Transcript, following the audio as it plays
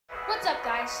What's up,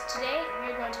 guys? Today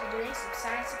we're going to be doing some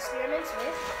science experiments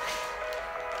with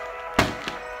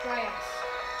dry ice.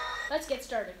 Let's get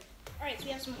started. Alright, so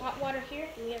we have some hot water here,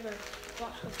 and we have our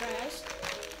block of dry ice.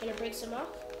 I'm going to break some off.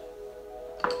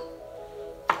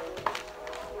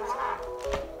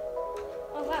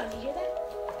 Oh wow, did you hear that?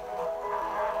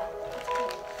 That's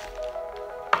cool.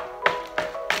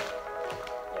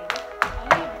 There you go. Oh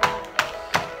my god.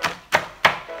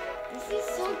 This is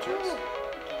so cool.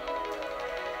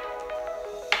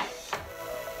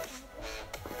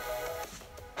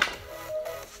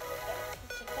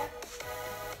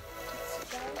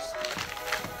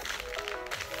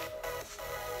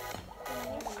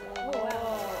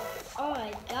 Oh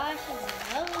my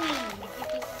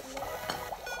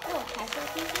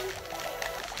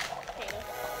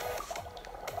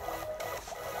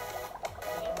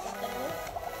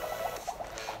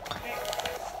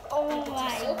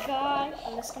gosh.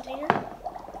 In this container.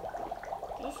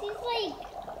 This is like,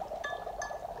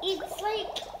 it's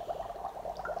like,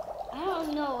 I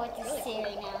don't know what to say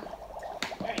right now.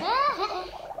 Alright.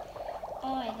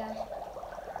 Oh my gosh.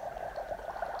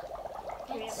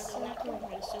 Here we have our little napkin. We're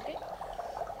going to soak it.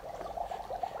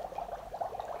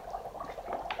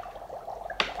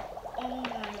 Oh my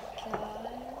god.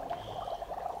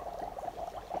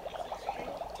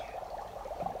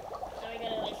 Now we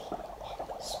gotta like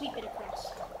sweep it across.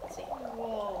 Let's see.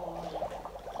 Whoa.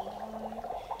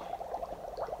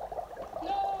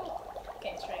 No.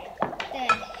 Okay, it's right. The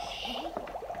heck?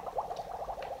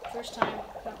 First time,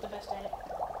 not the best at it.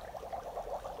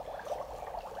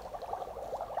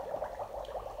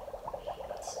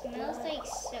 Smells like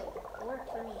soap. Work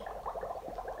for me.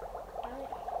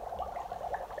 Alright.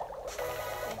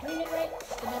 Am I doing it right?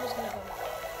 The bubble's gonna go.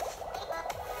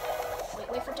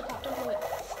 Wait for it to pop. Don't do it.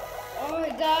 Oh my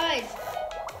god.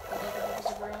 The bubbles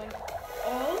are growing.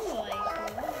 Oh my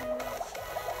god.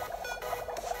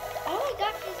 Oh my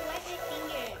gosh, his white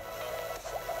finger.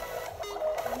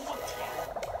 I need a towel.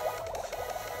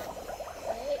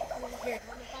 Right. Here,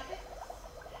 want me to pop it?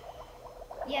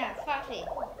 Yeah, pop it.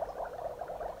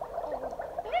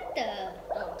 What the?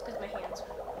 Oh, it's because my hands are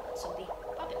soapy.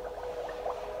 Pop it.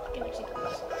 You can actually pop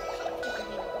this. Stick your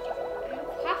hand up. I'm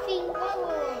popping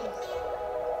bubbles.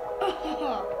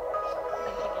 Oh.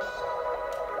 Okay, put it again.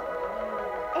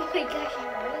 Oh my gosh, it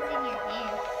rolls in your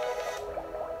hand.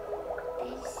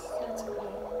 This is so That's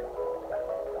cool.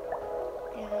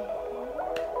 The heck?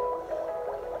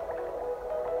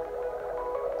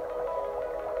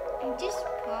 I'm just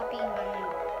popping one.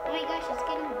 Oh my gosh, it's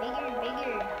getting bigger and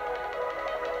bigger.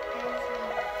 As we go.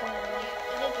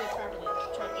 You didn't do it properly.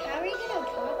 Try again. How are you gonna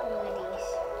pop all of these?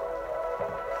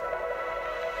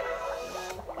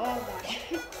 Oh gosh.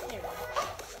 There we go.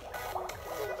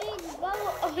 It's a big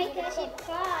bubble. Oh my gosh, it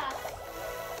popped.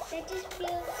 That just feels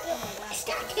so. Oh my gosh.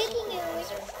 Stop taking it away.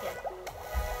 Here.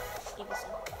 Give me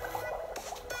some.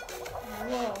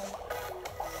 Whoa.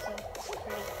 So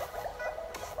pretty.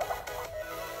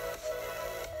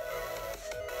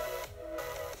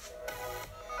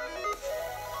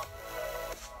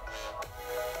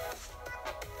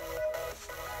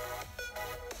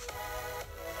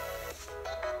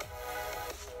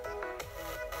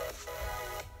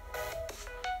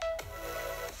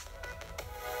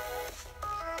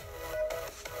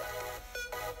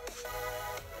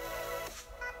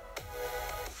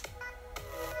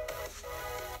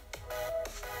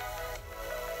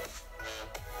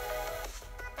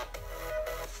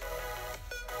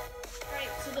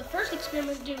 So the first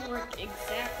experiment didn't work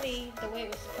exactly the way it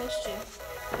was supposed to,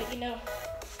 but you know,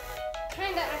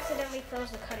 kind of accidentally froze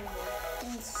the cutting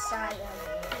board Inside of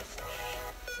it.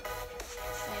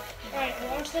 Alright,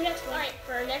 we're on to the next one. Alright,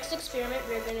 for our next experiment,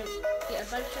 we're going to get a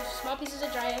bunch of small pieces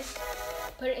of dry ice,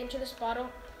 put it into this bottle,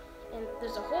 and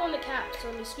there's a hole in the cap, so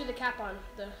when we screw the cap on,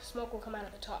 the smoke will come out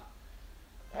at the top.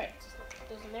 Alright, just put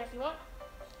those in there if you want.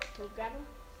 Can you grab them?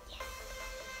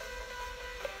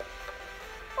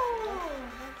 Oh,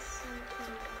 that's so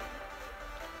cute.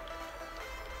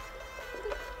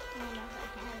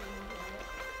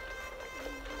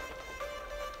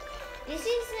 This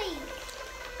is like,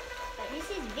 this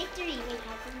is victory. Wait,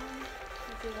 how come on?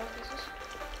 If you want, this is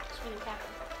screw the cap on.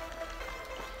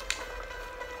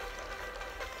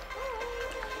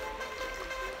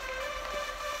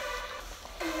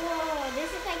 Whoa, this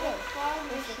is like a fog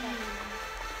machine.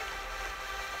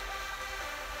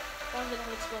 As long as it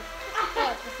doesn't explode.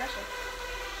 Oh, it's refreshing.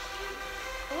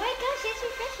 Oh my gosh, it's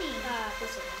refreshing.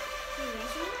 This is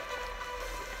Refreshing?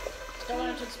 Just don't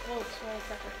want it to explode, it's really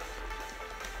pressure.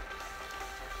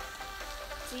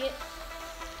 See it?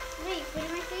 Wait, put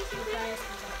it in my face The real dry quick. ice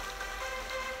comes out.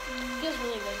 Feels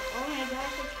really good. Oh my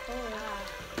gosh, it's cold.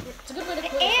 It's a good way to The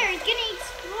cool air it. is gonna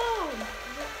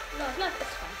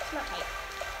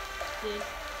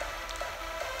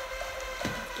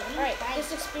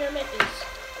experiment is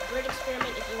a great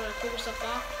experiment if you want to cool yourself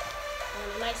off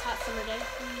on a nice hot summer day.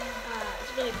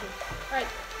 It's really cool. Alright,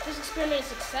 this experiment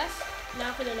is a success.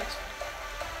 Now for the next one.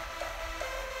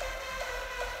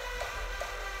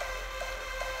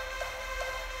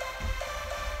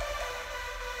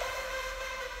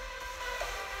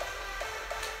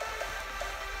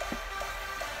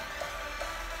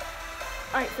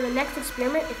 Alright, for the next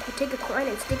experiment, if you take a coin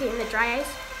and stick it in the dry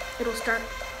ice, it'll start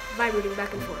vibrating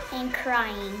back and forth. And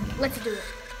crying. Let's do it.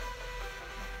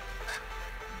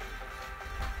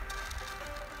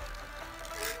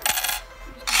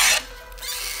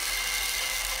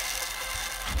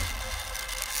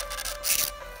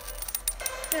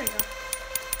 There you go.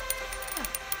 Oh,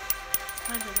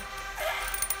 vibrating.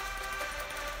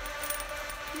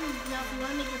 Now, if you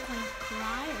want to make your coin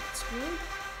cry or scream,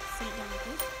 set it down like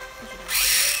this. Push it down.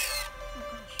 Oh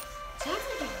gosh. Sounds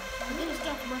like it. But then it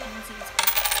stops working once it gets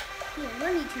cold. Here,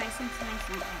 let me try some slice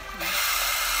on that coin.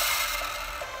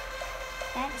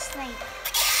 That's like...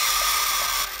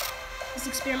 This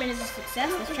experiment is a success.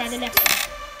 Let's try the next one.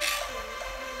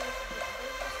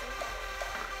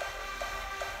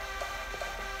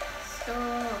 So,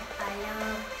 I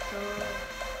love so.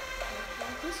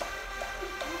 Like this.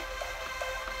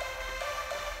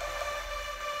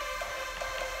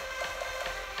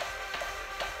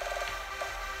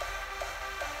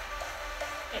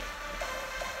 Okay.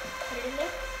 Put it in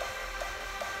there.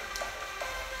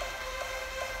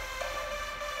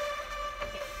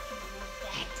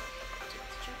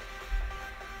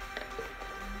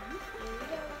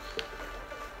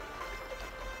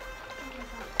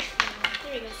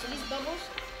 There you go. So these bubbles,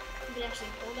 you can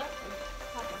actually hold up and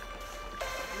pop them.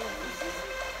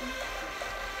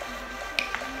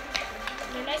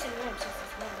 They're nice and warm since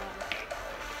it's warm water.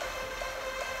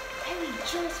 I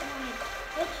just wanted to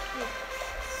touch this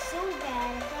so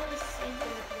bad. I probably said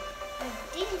it. I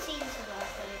didn't say this a lot,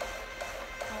 but it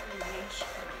probably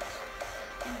mentioned it.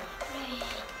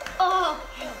 Oh!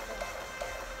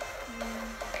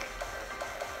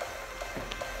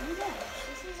 Oh my gosh,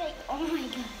 this is like, oh my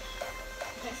god.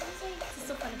 This is like, This is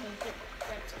so funny when you put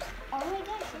grapes or something. oh my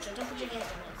gosh. So don't put your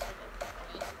hands on it.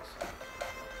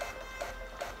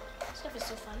 This stuff is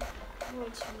so fun. Oh,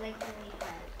 it's like really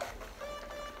hard.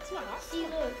 It's not hot. See,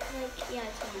 look, like, yeah,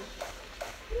 it's fine.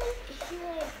 If you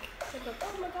like, It's like,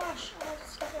 oh my gosh, all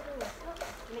this stuff everywhere. Oh,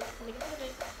 make it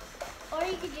big. or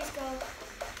you could just go,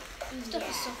 This stuff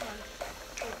is so fun.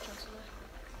 Oh, chunks in there.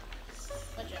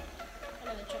 Watch out.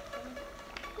 Another chunk coming.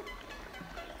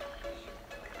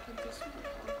 Put this one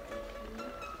out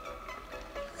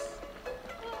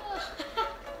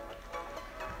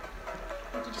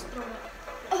You can just throw it.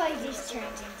 Oh, it just turned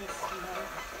into snow.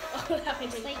 Oh, that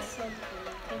makes It's it like so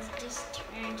cool. It just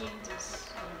turned into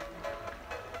snow.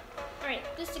 Alright,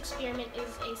 this experiment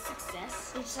is a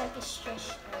success. It's like a stretch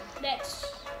ball. Next.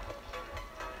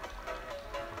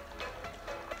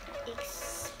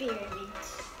 Experiment.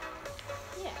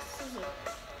 Yes, this is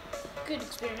a good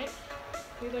experiment.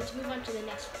 We're going to move on to the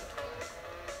next one.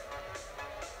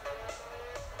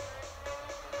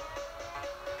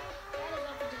 That is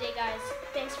all for today, guys.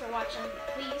 Thanks for watching.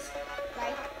 Please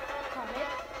like,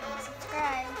 comment, And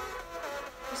subscribe.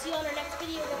 we'll see you on our next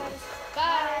video, guys.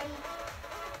 Bye. Bye.